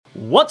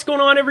What's going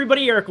on,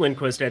 everybody? Eric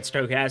Lindquist at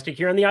Stochastic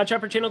here on the Odd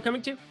Chopper channel,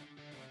 coming to you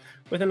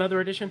with another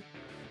edition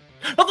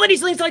of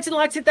Lindy's Links, Likes, and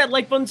Likes. Hit that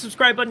like button,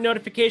 subscribe button,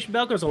 notification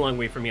bell. Goes a long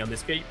way for me on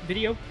this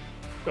video.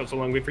 Goes a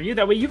long way for you.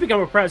 That way you become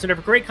a president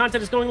of great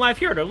content is going live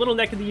here at our little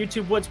neck of the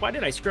YouTube woods. Why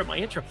did I screw up my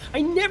intro?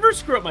 I never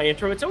screw up my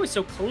intro. It's always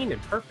so clean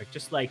and perfect,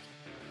 just like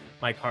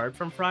my card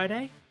from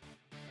Friday.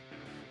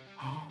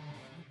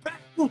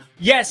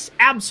 Yes,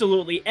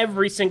 absolutely.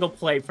 Every single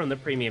play from the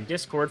premium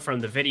Discord,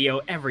 from the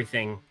video,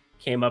 everything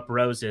came up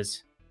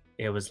roses.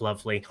 It was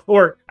lovely.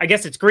 Or I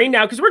guess it's green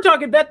now because we're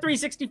talking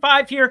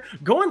Bet365 here,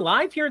 going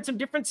live here in some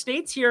different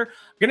states here.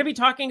 Going to be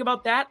talking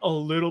about that a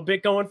little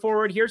bit going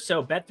forward here.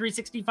 So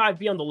Bet365,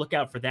 be on the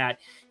lookout for that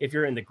if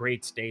you're in the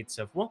great states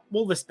of, well,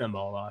 we'll list them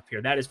all off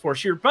here. That is for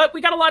sure. But we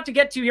got a lot to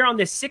get to here on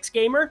this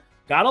 6-gamer.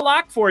 Got a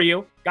lock for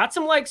you. Got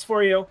some likes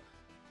for you.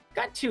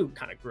 Got two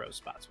kind of gross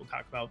spots we'll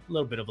talk about. A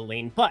little bit of a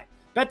lean, but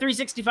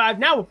Bet365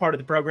 now a part of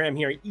the program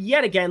here.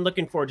 Yet again,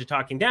 looking forward to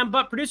talking to them.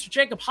 But producer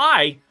Jacob,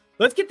 hi.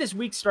 Let's get this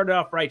week started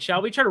off right,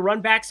 shall we? Try to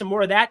run back some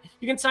more of that.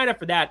 You can sign up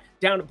for that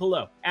down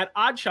below at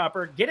Odd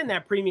Chopper. Get in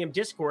that premium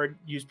Discord.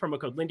 Use promo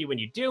code Lindy when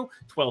you do.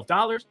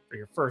 $12 for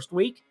your first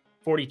week.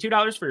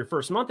 $42 for your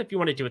first month if you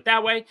want to do it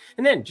that way.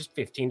 And then just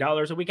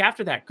 $15 a week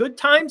after that. Good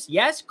times?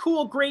 Yes.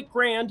 Cool. Great.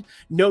 Grand.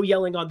 No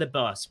yelling on the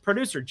bus.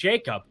 Producer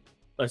Jacob,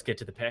 let's get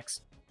to the picks.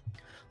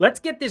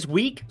 Let's get this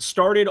week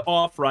started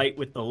off right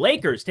with the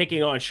Lakers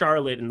taking on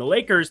Charlotte. And the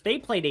Lakers, they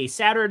played a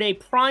Saturday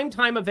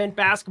primetime event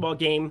basketball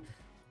game.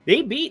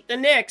 They beat the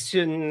Knicks,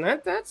 and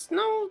that's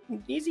no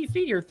easy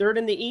feat here. Third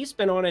in the East,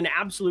 been on an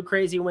absolute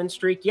crazy win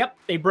streak. Yep,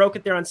 they broke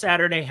it there on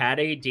Saturday, had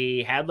AD,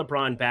 had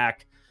LeBron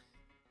back.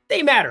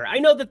 They matter. I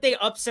know that they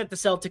upset the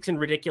Celtics in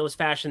ridiculous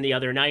fashion the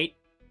other night.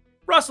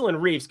 Russell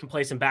and Reeves can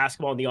play some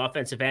basketball on the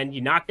offensive end.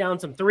 You knock down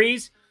some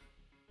threes.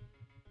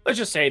 Let's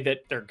just say that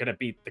they're going to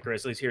beat the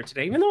Grizzlies here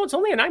today, even though it's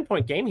only a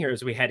 9-point game here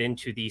as we head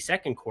into the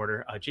second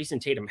quarter. Jason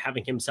Tatum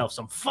having himself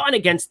some fun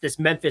against this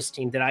Memphis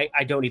team that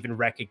I don't even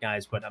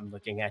recognize what I'm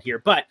looking at here.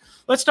 But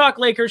let's talk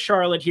Lakers.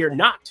 Charlotte here,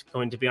 not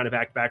going to be on a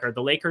back-to-back are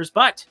the Lakers,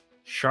 but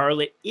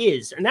Charlotte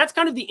is. And that's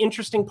kind of the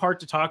interesting part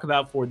to talk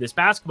about for this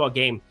basketball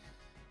game.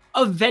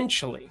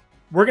 Eventually,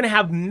 we're going to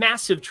have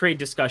massive trade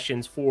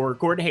discussions for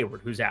Gordon Hayward,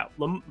 who's out.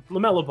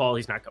 LaMelo Ball,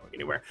 he's not going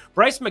anywhere.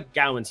 Bryce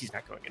McGowan's, he's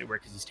not going anywhere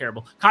because he's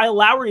terrible. Kyle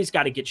Lowry's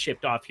got to get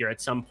shipped off here at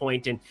some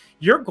point, and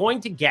you're going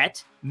to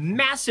get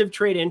massive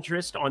trade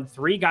interest on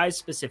 3 guys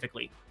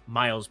specifically.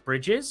 Miles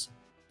Bridges,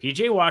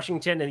 PJ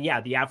Washington, and yeah,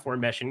 the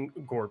aforementioned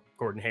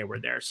Gordon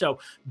Hayward there. So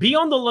be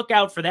on the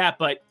lookout for that,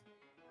 but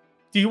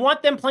do you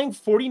want them playing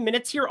 40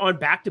 minutes here on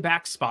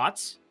back-to-back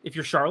spots if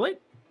you're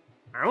Charlotte?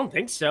 I don't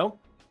think so.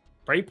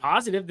 Pretty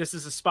positive this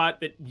is a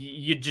spot that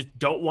you just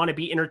don't want to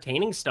be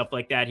entertaining stuff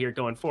like that here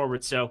going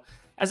forward. So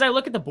as I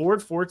look at the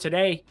board for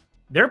today,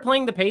 they're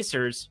playing the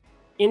Pacers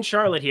in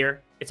Charlotte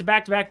here. It's a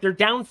back-to-back. They're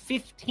down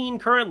 15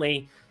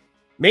 currently.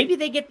 Maybe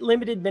they get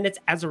limited minutes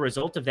as a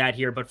result of that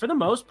here, but for the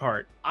most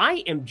part,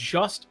 I am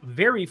just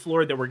very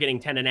floored that we're getting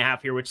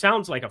 10.5 here, which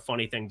sounds like a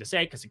funny thing to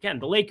say because, again,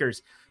 the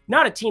Lakers,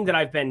 not a team that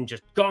I've been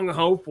just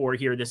gung-ho for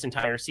here this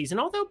entire season,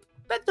 although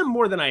bet them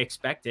more than I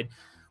expected.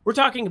 We're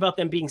talking about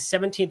them being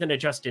 17th in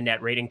adjusted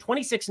net rating,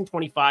 26 and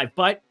 25.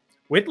 But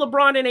with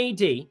LeBron and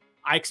AD,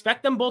 I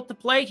expect them both to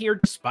play here,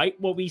 despite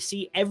what we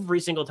see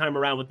every single time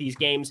around with these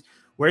games,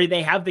 where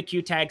they have the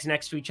Q tags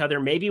next to each other.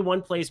 Maybe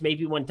one plays,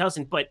 maybe one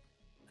doesn't. But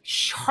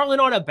Charlotte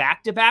on a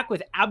back-to-back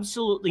with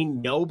absolutely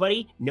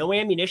nobody, no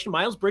ammunition.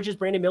 Miles Bridges,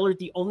 Brandon Miller,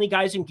 the only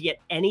guys who can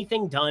get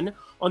anything done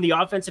on the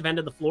offensive end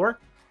of the floor.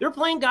 They're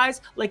playing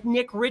guys like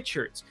Nick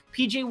Richards,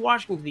 PJ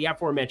Washington, the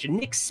aforementioned,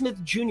 Nick Smith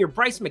Jr.,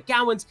 Bryce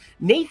McGowan's,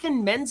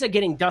 Nathan Menza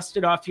getting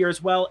dusted off here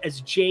as well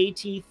as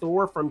JT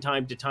Thor from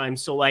time to time.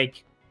 So,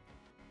 like,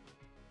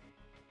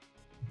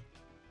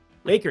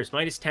 Lakers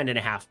minus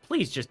 10.5.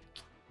 Please just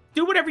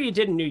do whatever you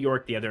did in New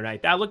York the other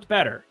night. That looked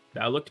better.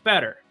 That looked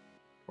better.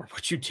 Or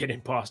what you did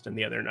in Boston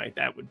the other night.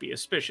 That would be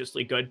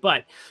auspiciously good.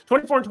 But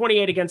 24 and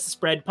 28 against the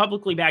spread.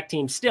 Publicly backed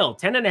team still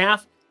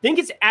 10.5. Think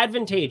it's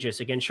advantageous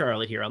against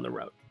Charlotte here on the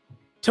road.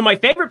 To my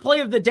favorite play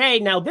of the day.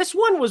 Now, this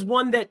one was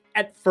one that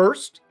at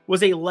first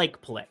was a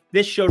like play.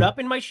 This showed up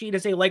in my sheet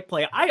as a like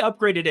play. I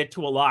upgraded it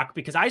to a lock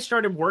because I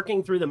started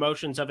working through the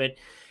motions of it.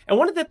 And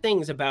one of the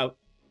things about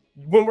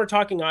when we're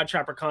talking Odd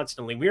Chopper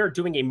constantly, we are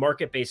doing a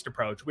market-based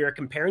approach. We are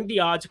comparing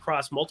the odds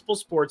across multiple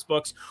sports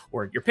books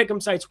or your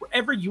pick'em sites,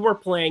 wherever you are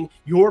playing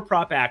your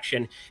prop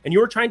action, and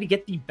you're trying to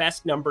get the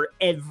best number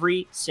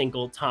every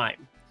single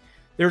time.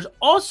 There's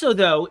also,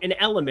 though, an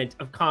element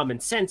of common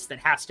sense that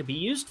has to be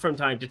used from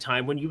time to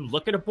time when you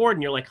look at a board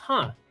and you're like,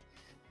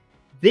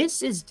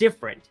 this is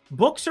different.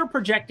 Books are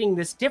projecting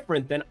this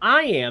different than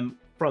I am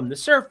from the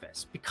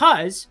surface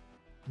because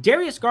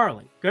Darius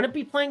Garland going to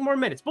be playing more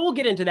minutes, but we'll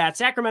get into that.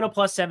 Sacramento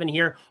 +7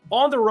 here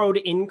on the road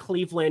in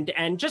Cleveland.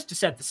 And just to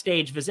set the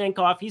stage,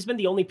 Vezenkov, he's been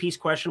the only piece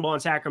questionable in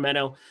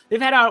Sacramento.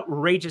 They've had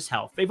outrageous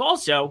health. They've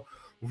also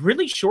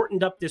really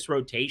shortened up this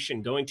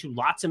rotation, going to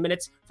lots of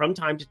minutes from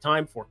time to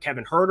time for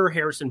Kevin Huerter,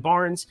 Harrison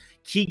Barnes,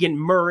 Keegan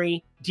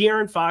Murray,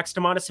 De'Aaron Fox,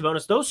 Domantas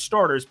Sabonis. Those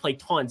starters play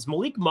tons.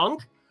 Malik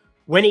Monk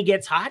when he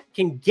gets hot,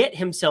 can get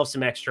himself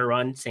some extra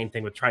run. Same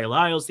thing with Trey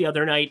Lyles the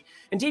other night.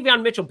 And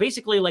Davion Mitchell,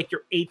 basically like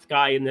your 8th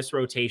guy in this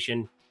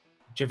rotation.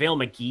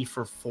 JaVale McGee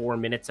for 4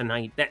 minutes a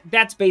night.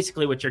 That's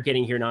basically what you're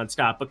getting here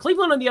nonstop. But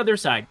Cleveland on the other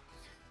side,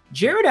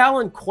 Jared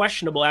Allen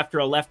questionable after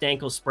a left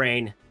ankle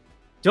sprain.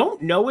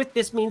 Don't know if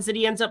this means that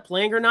he ends up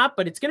playing or not,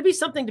 but it's going to be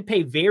something to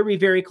pay very,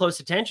 very close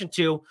attention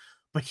to.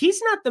 But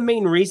he's not the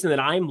main reason that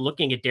I'm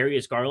looking at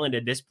Darius Garland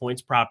at this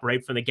points prop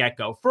right from the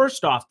get-go.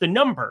 First off, the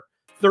number,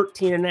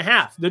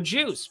 13.5. The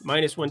juice,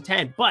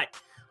 -110. But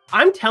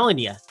I'm telling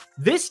you,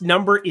 this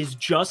number is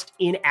just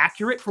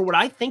inaccurate for what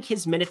I think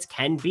his minutes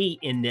can be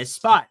in this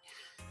spot.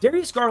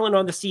 Darius Garland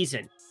on the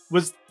season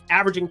was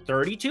averaging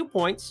 32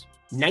 points,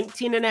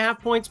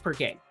 19.5 points per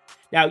game.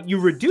 Now, you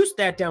reduce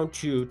that down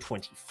to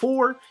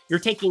 24. You're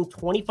taking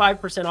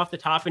 25% off the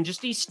top in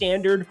just a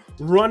standard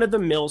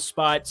run-of-the-mill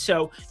spot.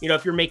 So,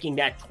 if you're making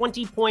that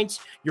 20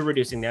 points, you're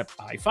reducing that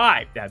by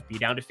 5. That'd be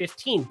down to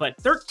 15. But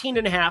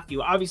 13.5,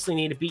 you obviously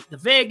need to beat the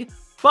VIG.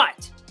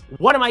 But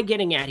what am I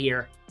getting at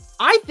here?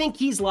 I think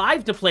he's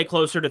live to play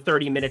closer to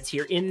 30 minutes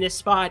here in this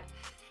spot.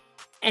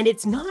 And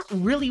it's not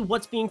really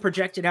what's being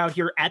projected out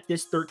here at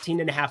this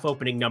 13.5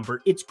 opening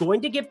number. It's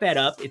going to get bet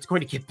up. It's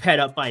going to get bet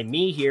up by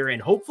me here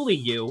and hopefully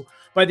you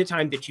by the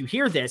time that you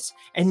hear this,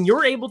 and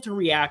you're able to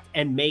react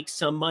and make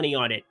some money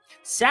on it.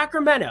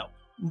 Sacramento,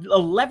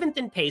 11th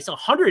in pace,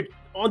 100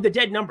 on the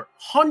dead number,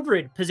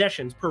 100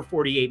 possessions per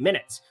 48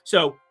 minutes.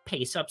 So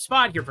pace up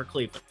spot here for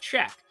Cleveland.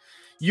 Check.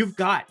 You've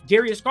got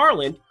Darius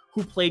Garland,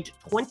 who played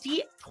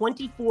 20,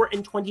 24,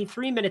 and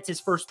 23 minutes his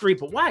first 3.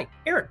 But why?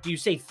 Eric, do you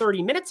say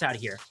 30 minutes out of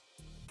here?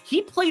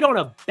 He played on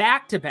a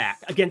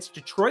back-to-back against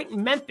Detroit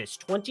and Memphis,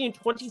 20 and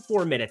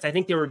 24 minutes. I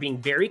think they were being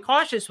very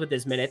cautious with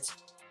his minutes,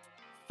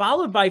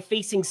 followed by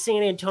facing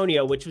San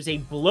Antonio, which was a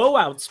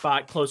blowout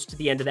spot close to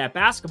the end of that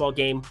basketball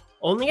game.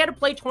 Only had to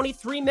play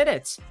 23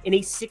 minutes in a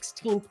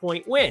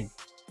 16-point win.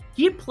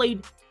 He had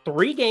played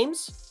 3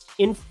 games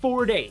in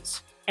 4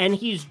 days, and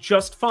he's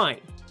just fine.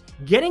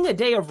 Getting a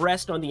day of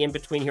rest on the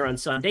in-between here on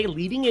Sunday,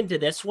 leading into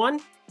this one,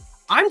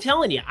 I'm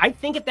telling you, I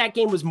think if that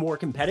game was more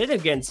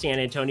competitive against San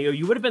Antonio,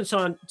 you would have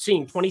been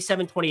seeing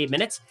 27, 28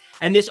 minutes,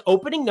 and this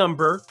opening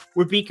number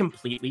would be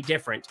completely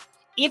different.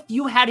 If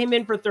you had him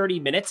in for 30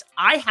 minutes,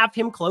 I have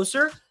him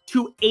closer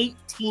to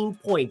 18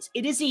 points.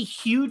 It is a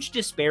huge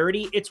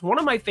disparity. It's one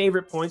of my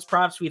favorite points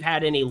props we've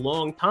had in a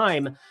long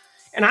time.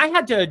 And I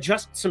had to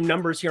adjust some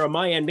numbers here on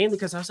my end, mainly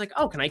because I was like,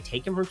 oh, can I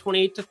take him from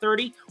 28 to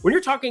 30? When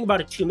you're talking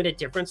about a 2-minute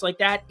difference like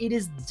that, it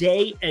is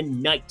day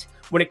and night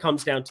when it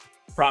comes down to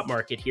prop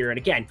market here. And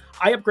again,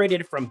 I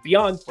upgraded it from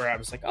beyond where I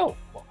was like, oh,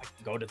 well, I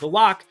can go to the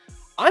lock.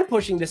 I'm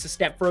pushing this a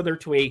step further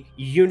to a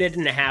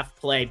 1.5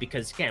 play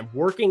because, again,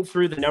 working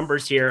through the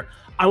numbers here,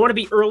 I want to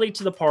be early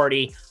to the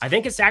party. I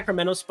think a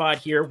Sacramento spot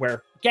here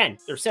where, again,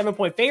 they're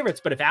 7-point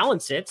favorites, but if Allen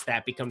sits,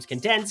 that becomes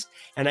condensed.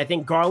 And I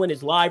think Garland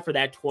is live for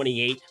that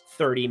 28,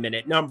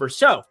 30-minute number.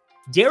 So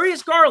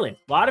Darius Garland,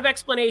 a lot of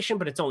explanation,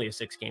 but it's only a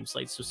 6-game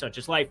slate, so such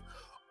is life.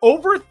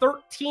 Over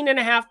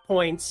 13.5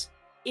 points.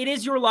 It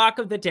is your lock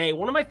of the day.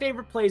 One of my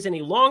favorite plays in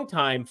a long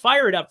time.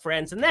 Fire it up,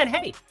 friends. And then,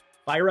 hey,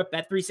 fire up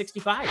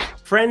Bet365.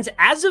 Friends,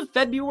 as of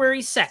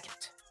February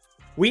 2nd,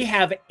 we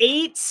have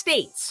 8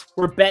 states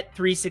where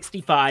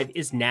Bet365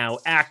 is now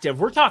active.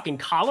 We're talking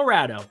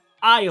Colorado,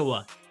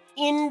 Iowa,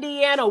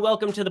 Indiana,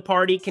 welcome to the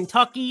party,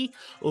 Kentucky,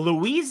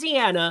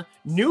 Louisiana,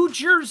 New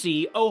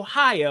Jersey,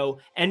 Ohio,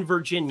 and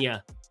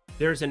Virginia.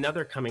 There's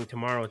another coming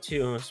tomorrow,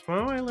 too.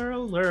 Spoiler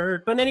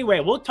alert. But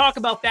anyway, we'll talk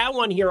about that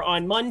one here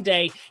on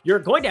Monday. You're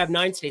going to have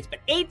 9 states,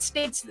 but 8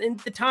 states at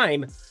the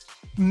time.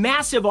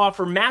 Massive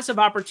offer, massive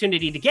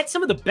opportunity to get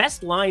some of the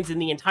best lines in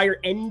the entire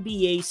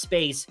NBA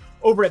space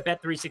over at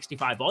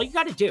Bet365. All you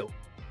got to do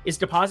is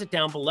deposit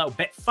down below.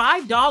 Bet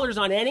 $5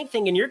 on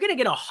anything, and you're going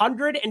to get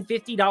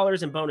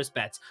 $150 in bonus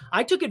bets.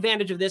 I took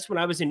advantage of this when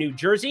I was in New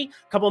Jersey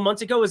a couple of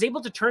months ago. I was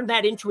able to turn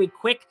that into a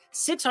quick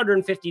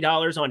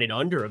 $650 on an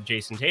under of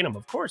Jason Tatum,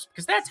 of course,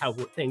 because that's how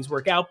things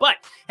work out. But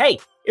hey,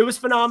 it was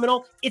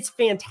phenomenal. It's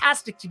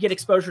fantastic to get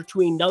exposure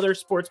to another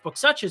sportsbook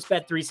such as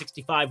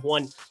Bet365,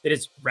 one that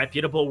is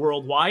reputable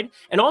worldwide,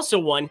 and also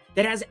one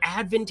that has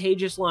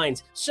advantageous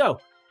lines. So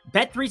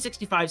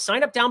Bet365,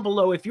 sign up down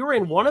below if you're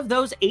in one of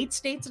those 8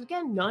 states. And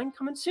again, 9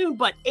 coming soon,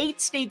 but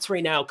 8 states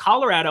right now: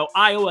 Colorado,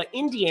 Iowa,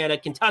 Indiana,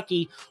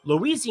 Kentucky,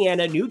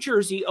 Louisiana, New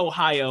Jersey,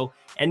 Ohio,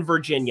 and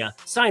Virginia.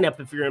 Sign up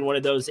if you're in one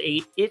of those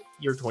 8 if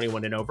you're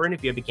 21 and over. And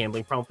if you have a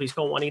gambling problem, please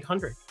call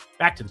 1-800.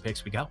 Back to the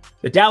picks we go.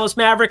 The Dallas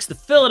Mavericks, the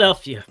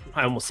Philadelphia,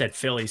 I almost said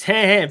Phillies.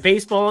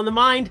 Baseball on the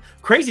mind.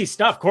 Crazy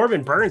stuff.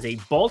 Corbin Burns, a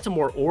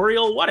Baltimore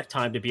Oriole. What a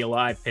time to be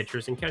alive.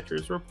 Pitchers and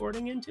catchers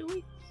reporting in 2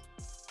 weeks.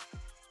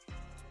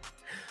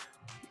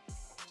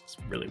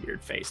 Really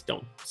weird face.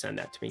 Don't send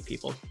that to me,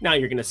 people. Now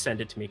you're going to send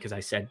it to me because I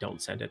said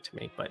don't send it to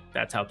me, but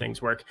that's how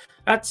things work.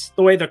 That's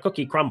the way the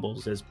cookie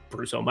crumbles, as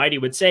Bruce Almighty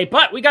would say.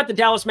 But we got the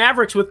Dallas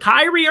Mavericks with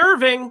Kyrie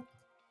Irving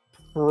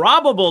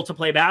probable to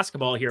play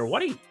basketball here.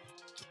 What a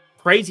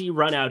crazy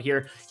run out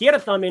here. He had a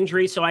thumb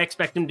injury, so I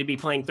expect him to be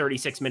playing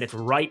 36 minutes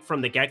right from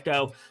the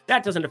get-go.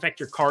 That doesn't affect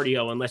your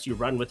cardio unless you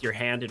run with your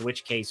hand, in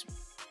which case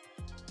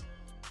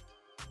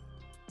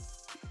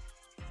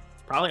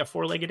probably a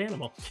four-legged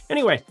animal.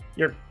 Anyway,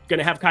 you're going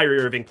to have Kyrie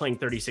Irving playing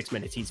 36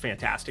 minutes. He's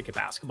fantastic at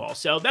basketball.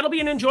 So that'll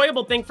be an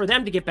enjoyable thing for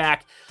them to get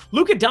back.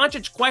 Luka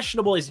Doncic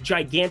questionable is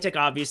gigantic,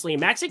 obviously.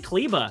 Maxi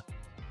Kleber,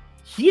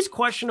 he's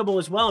questionable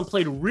as well and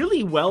played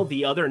really well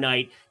the other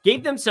night.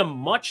 Gave them some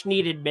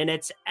much-needed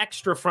minutes,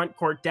 extra front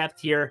court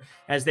depth here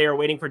as they are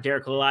waiting for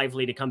Derek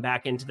Lively to come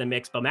back into the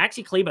mix. But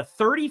Maxi Kleber,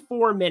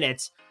 34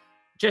 minutes.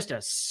 Just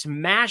a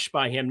smash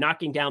by him,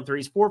 knocking down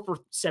threes, 4 for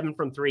 7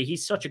 from 3.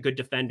 He's such a good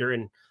defender.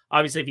 And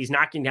obviously, if he's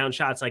knocking down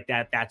shots like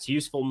that, that's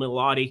useful,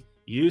 Milwaukee.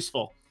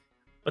 Useful.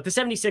 But the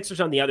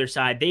 76ers on the other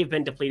side, they've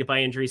been depleted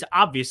by injuries.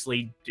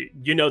 Obviously,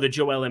 you know the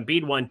Joel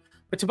Embiid one.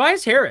 But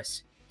Tobias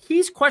Harris,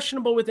 he's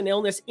questionable with an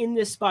illness in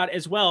this spot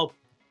as well.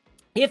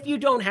 If you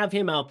don't have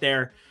him out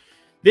there,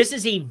 this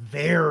is a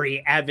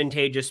very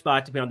advantageous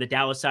spot to be on the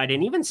Dallas side.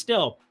 And even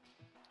still,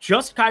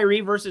 just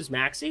Kyrie versus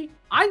Maxey,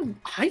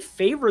 I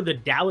favor the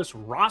Dallas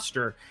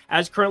roster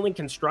as currently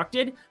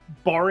constructed,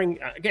 barring,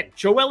 again,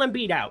 Joel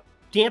Embiid out,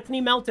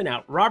 D'Anthony Melton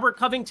out, Robert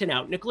Covington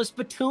out, Nicholas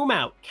Batum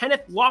out,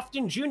 Kenneth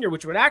Lofton Jr.,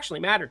 which would actually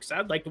matter because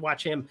I'd like to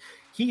watch him.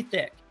 He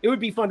thick. It would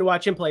be fun to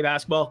watch him play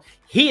basketball.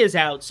 He is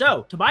out.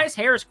 So Tobias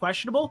Harris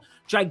questionable.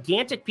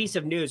 Gigantic piece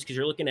of news because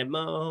you're looking at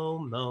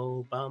Mo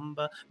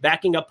Bamba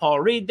backing up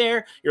Paul Reed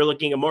there. You're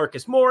looking at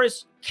Marcus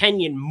Morris.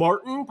 Kenyon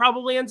Martin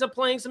probably ends up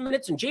playing some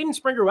minutes. And Jaden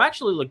Springer, who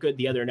actually looked good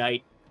the other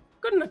night,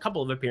 good in a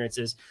couple of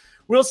appearances.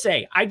 We'll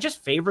say, I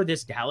just favor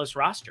this Dallas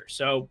roster.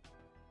 So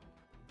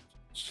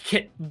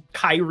get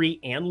Kyrie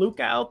and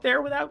Luka out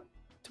there without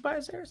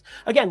Tobias Harris.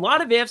 Again, a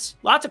lot of ifs,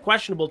 lots of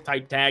questionable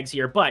type tags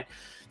here, but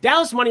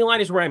Dallas money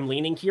line is where I'm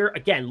leaning here.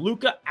 Again,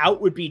 Luka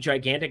out would be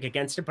gigantic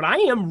against it, but I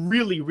am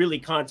really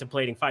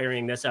contemplating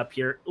firing this up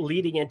here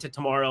leading into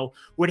tomorrow.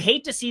 Would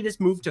hate to see this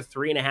move to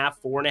 3.5,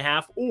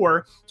 4.5,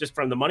 or just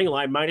from the money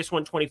line, minus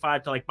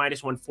 125 to like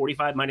minus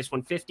 145, minus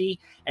 150,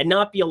 and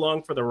not be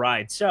along for the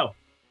ride. So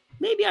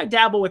maybe I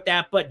dabble with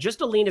that, but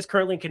just a lean is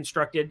currently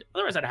constructed.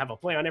 Otherwise, I'd have a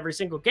play on every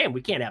single game.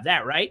 We can't have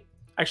that, right?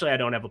 Actually, I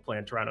don't have a play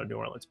on Toronto, New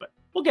Orleans, but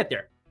we'll get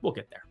there. We'll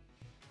get there.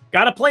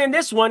 Got to play in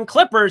this one.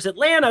 Clippers,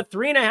 Atlanta,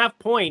 3.5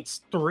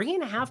 points.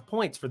 3.5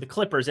 points for the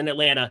Clippers in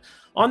Atlanta.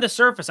 On the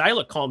surface, I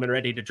look calm and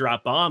ready to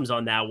drop bombs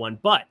on that one,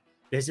 but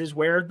this is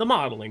where the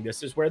modeling,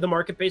 this is where the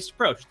market-based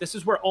approach, this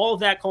is where all of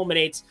that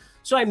culminates.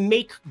 So I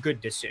make good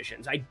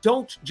decisions. I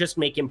don't just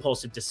make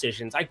impulsive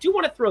decisions. I do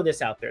want to throw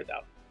this out there,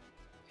 though.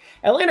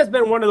 Atlanta's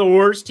been one of the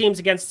worst teams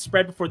against the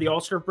spread before the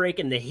All-Star break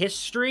in the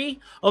history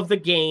of the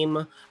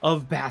game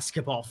of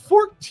basketball.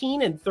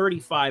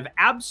 14-35,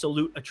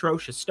 absolute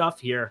atrocious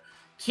stuff here.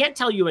 Can't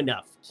tell you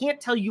enough. Can't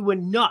tell you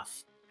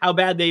enough how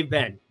bad they've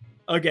been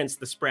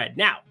against the spread.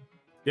 Now,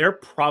 they're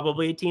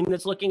probably a team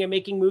that's looking at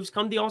making moves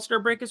come the All-Star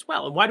break as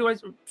well. And why do I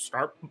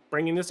start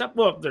bringing this up?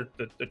 Well,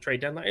 the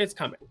trade deadline, it's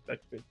coming.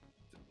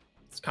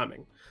 It's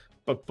coming.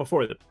 But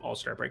before the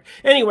All-Star break.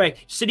 Anyway,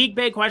 Sadiq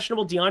Bey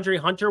questionable, DeAndre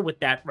Hunter with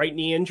that right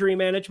knee injury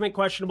management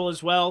questionable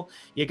as well.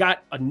 You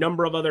got a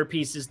number of other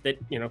pieces that,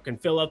 can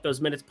fill out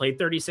those minutes, played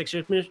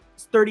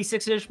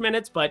 36-ish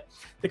minutes, but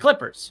the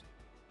Clippers,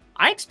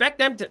 I expect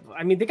them to,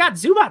 they got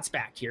Zubats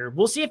back here.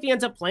 We'll see if he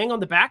ends up playing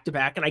on the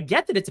back-to-back, and I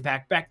get that it's a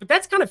back-to-back, but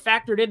that's kind of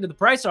factored into the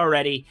price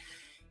already.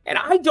 And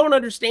I don't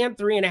understand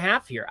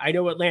 3.5 here. I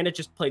know Atlanta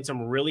just played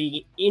some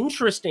really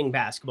interesting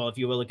basketball, if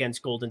you will,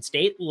 against Golden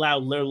State.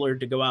 Allowed Lillard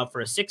to go out for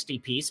a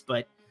 60-piece.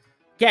 But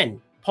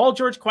again, Paul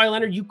George, Kawhi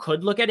Leonard, you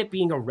could look at it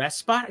being a rest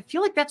spot. I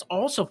feel like that's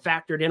also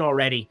factored in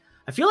already.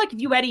 I feel like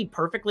if you had a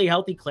perfectly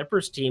healthy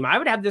Clippers team, I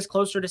would have this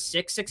closer to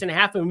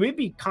 6.5, and we'd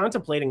be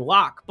contemplating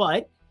lock.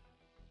 But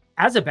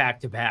as a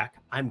back-to-back,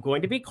 I'm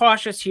going to be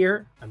cautious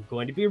here. I'm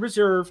going to be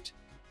reserved.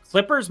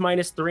 Clippers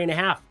minus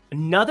 3.5.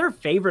 Another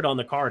favorite on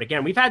the card.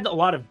 Again, we've had a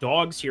lot of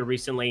dogs here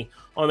recently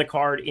on the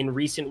card in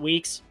recent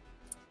weeks.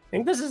 I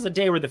think this is a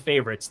day where the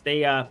favorites,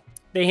 they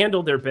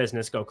handled their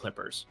business. Go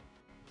Clippers.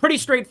 Pretty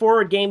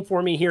straightforward game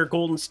for me here.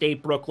 Golden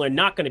State, Brooklyn.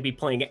 Not going to be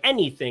playing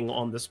anything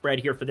on the spread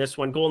here for this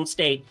one. Golden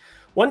State,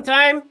 one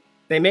time,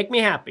 they make me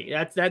happy.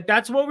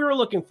 That's what we were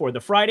looking for.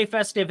 The Friday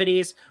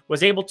festivities,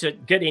 was able to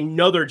get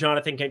another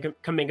Jonathan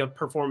Kuminga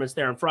performance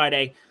there on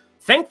Friday.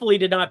 Thankfully,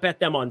 did not bet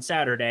them on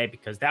Saturday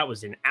because that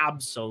was an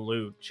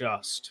absolute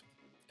just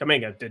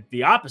Kuminga did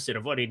the opposite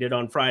of what he did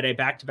on Friday,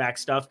 back-to-back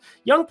stuff.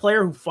 Young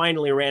player who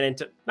finally ran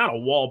into, not a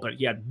wall, but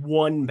he had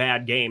one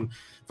bad game.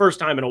 First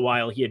time in a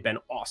while, he had been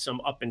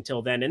awesome up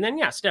until then. And then,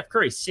 yeah, Steph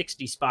Curry's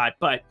 60 spot.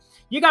 But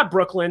you got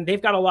Brooklyn.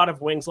 They've got a lot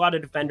of wings, a lot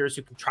of defenders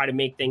who can try to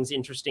make things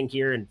interesting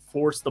here and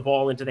force the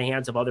ball into the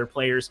hands of other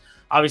players.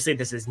 Obviously,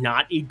 this is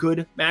not a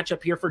good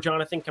matchup here for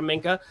Jonathan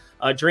Kuminga.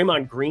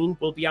 Draymond Green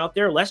will be out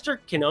there.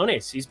 Lester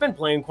Quinones, he's been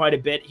playing quite a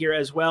bit here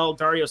as well.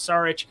 Dario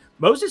Saric,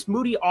 Moses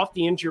Moody off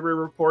the injury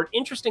report.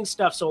 Interesting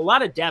stuff. So a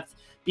lot of depth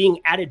being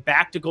added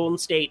back to Golden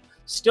State.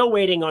 Still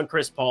waiting on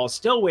Chris Paul,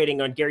 still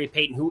waiting on Gary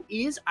Payton, who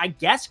is, I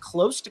guess,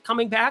 close to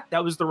coming back.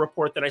 That was the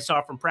report that I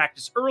saw from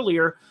practice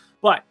earlier,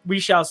 but we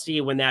shall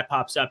see when that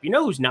pops up. You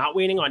know who's not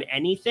waiting on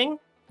anything?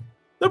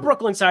 The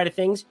Brooklyn side of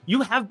things.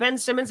 You have Ben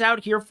Simmons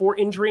out here for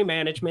injury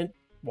management.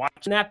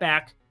 Watching that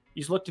back.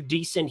 He's looked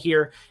decent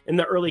here in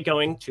the early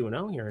going,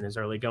 2-0 here in his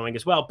early going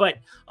as well. But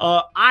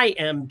I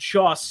am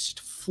just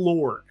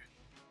floored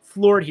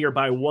here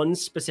by one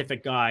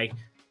specific guy.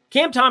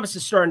 Cam Thomas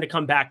is starting to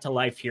come back to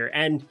life here,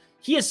 and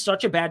he is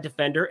such a bad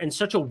defender and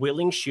such a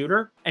willing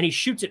shooter, and he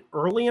shoots it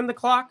early in the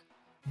clock.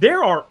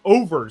 There are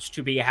overs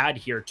to be had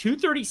here,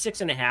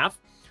 236.5.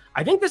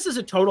 I think this is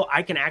a total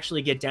I can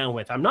actually get down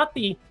with. I'm not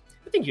the,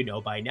 I think you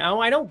know by now,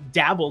 I don't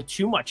dabble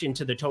too much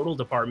into the total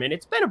department.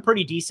 It's been a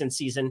pretty decent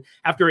season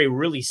after a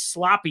really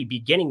sloppy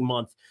beginning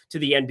month to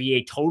the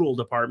NBA total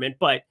department,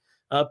 but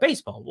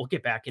baseball, we'll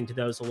get back into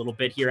those a little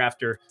bit here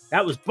after.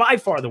 That was by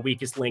far the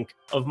weakest link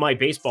of my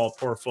baseball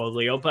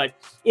portfolio, but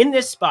in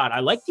this spot, I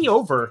like the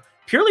over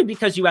purely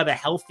because you have a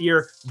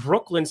healthier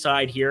Brooklyn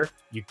side here.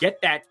 You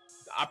get that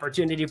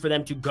opportunity for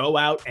them to go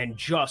out and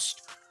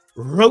just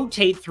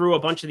rotate through a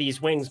bunch of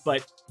these wings,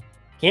 but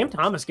Cam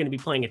Thomas going to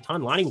be playing a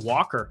ton. Lonnie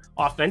Walker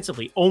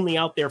offensively only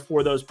out there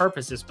for those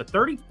purposes, but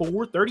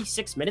 34,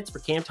 36 minutes for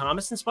Cam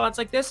Thomas in spots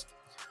like this.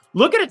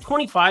 Look at a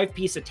 25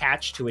 piece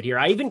attached to it here.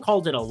 I even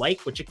called it a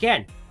like, which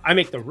again, I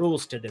make the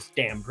rules to this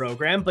damn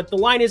program, but the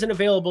line isn't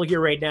available here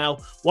right now.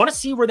 Want to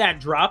see where that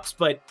drops,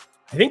 but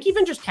I think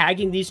even just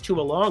tagging these two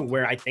along,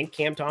 where I think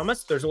Cam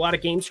Thomas, there's a lot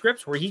of game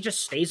scripts where he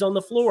just stays on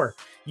the floor.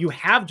 You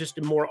have just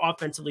a more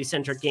offensively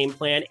centric game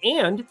plan,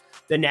 and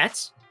the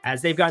Nets,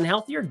 as they've gotten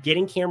healthier,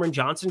 getting Cameron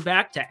Johnson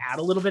back to add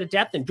a little bit of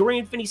depth, and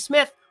Dorian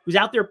Finney-Smith, who's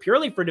out there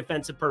purely for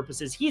defensive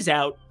purposes, he's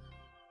out.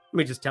 Let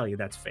me just tell you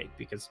that's fake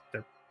because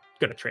they're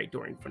going to trade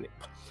Dorian Finney.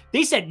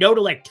 They said no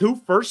to like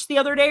 2 firsts the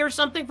other day or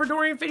something for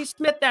Dorian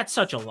Finney-Smith. That's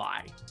such a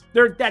lie.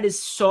 That is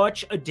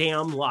such a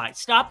damn lie.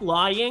 Stop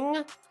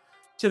lying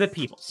to the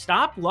people.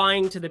 Stop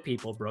lying to the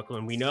people,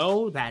 Brooklyn. We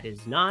know that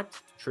is not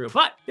true,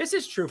 but this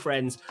is true,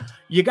 friends.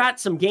 You got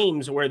some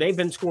games where they've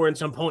been scoring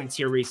some points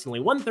here recently.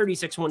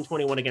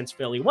 136-121 against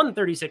Philly,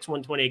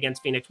 136-120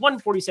 against Phoenix,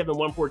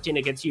 147-114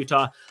 against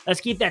Utah.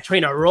 Let's keep that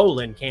train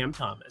a-rolling, Cam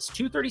Thomas.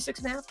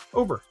 236.5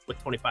 over with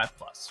 25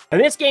 plus.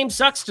 And this game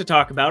sucks to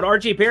talk about.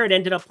 RJ Barrett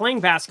ended up playing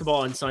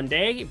basketball on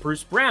Sunday.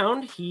 Bruce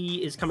Brown,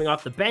 he is coming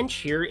off the bench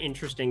here.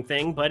 Interesting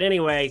thing. But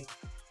anyway,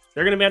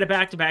 they're going to be at a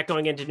back-to-back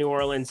going into New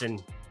Orleans,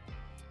 and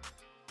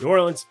New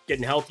Orleans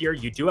getting healthier.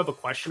 You do have a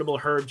questionable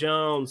Herb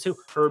Jones.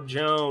 Herb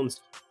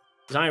Jones.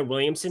 Zion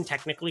Williamson,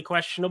 technically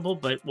questionable,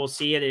 but we'll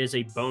see. It is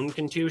a bone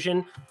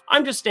contusion.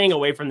 I'm just staying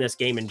away from this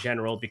game in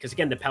general because,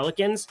 again, the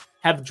Pelicans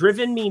have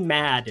driven me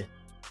mad.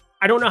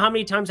 I don't know how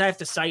many times I have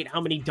to cite how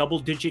many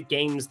double-digit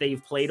games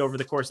they've played over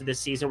the course of this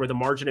season where the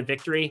margin of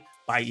victory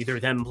by either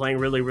them playing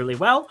really, really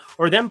well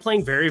or them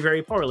playing very,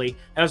 very poorly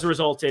has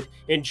resulted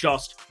in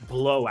just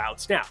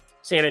blowouts. Now,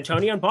 San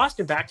Antonio and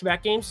Boston,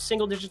 back-to-back games,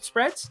 single-digit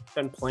spreads,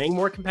 been playing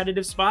more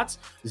competitive spots.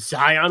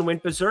 Zion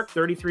went berserk,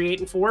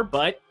 33-8-4,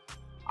 but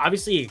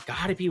obviously you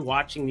got to be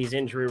watching these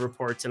injury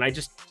reports, and I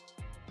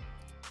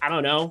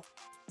don't know.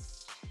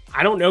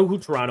 I don't know who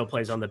Toronto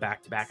plays on the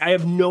back-to-back. I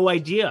have no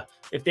idea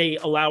if they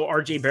allow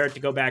RJ Barrett to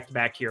go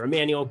back-to-back here.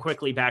 Emmanuel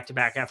quickly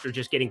back-to-back after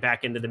just getting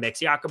back into the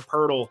mix. Jakob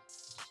Poeltl.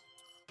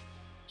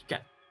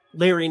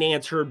 Larry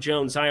Nance, Herb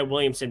Jones, Zion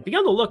Williamson. Be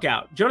on the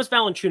lookout. Jonas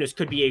Valanciunas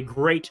could be a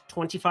great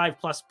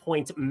 25-plus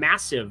points,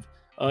 massive,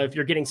 if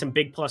you're getting some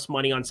big plus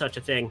money on such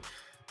a thing.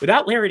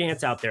 Without Larry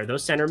Nance out there,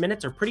 those center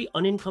minutes are pretty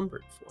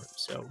unencumbered for him.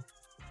 So,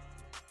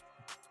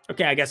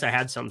 okay, I guess I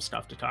had some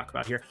stuff to talk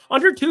about here.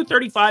 Under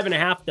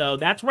 235.5, though,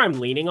 that's where I'm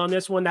leaning on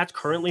this one. That's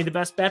currently the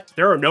best bet.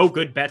 There are no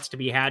good bets to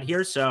be had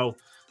here, so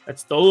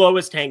that's the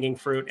lowest hanging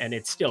fruit, and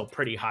it's still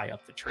pretty high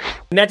up the tree.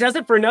 And that does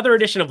it for another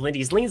edition of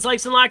Lindy's Leans,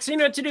 Likes, and Locks. So you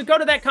know what to do. Go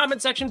to that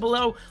comment section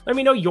below. Let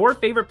me know your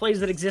favorite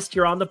plays that exist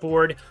here on the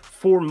board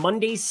for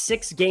Monday's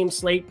 6-game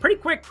slate. Pretty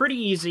quick, pretty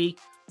easy.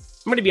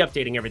 I'm going to be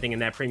updating everything in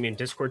that premium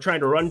Discord, trying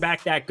to run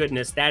back that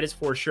goodness. That is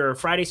for sure.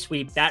 Friday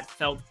sweep, that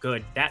felt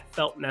good. That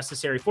felt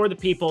necessary for the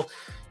people,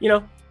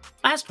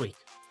 last week.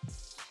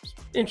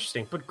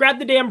 Interesting. But grab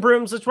the damn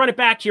brooms. Let's run it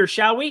back here,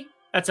 shall we?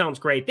 That sounds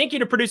great. Thank you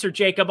to producer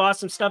Jacob.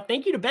 Awesome stuff.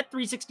 Thank you to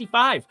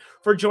Bet365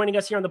 for joining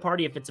us here on the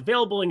party. If it's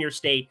available in your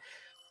state,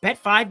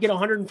 Bet5, get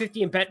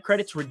 150 in bet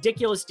credits.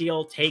 Ridiculous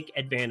deal. Take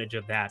advantage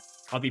of that.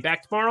 I'll be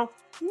back tomorrow.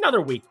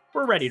 Another week.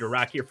 We're ready to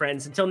rock, your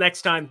friends. Until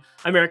next time,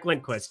 I'm Eric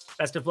Lindquist.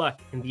 Best of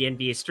luck in the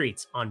NBA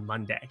streets on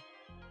Monday.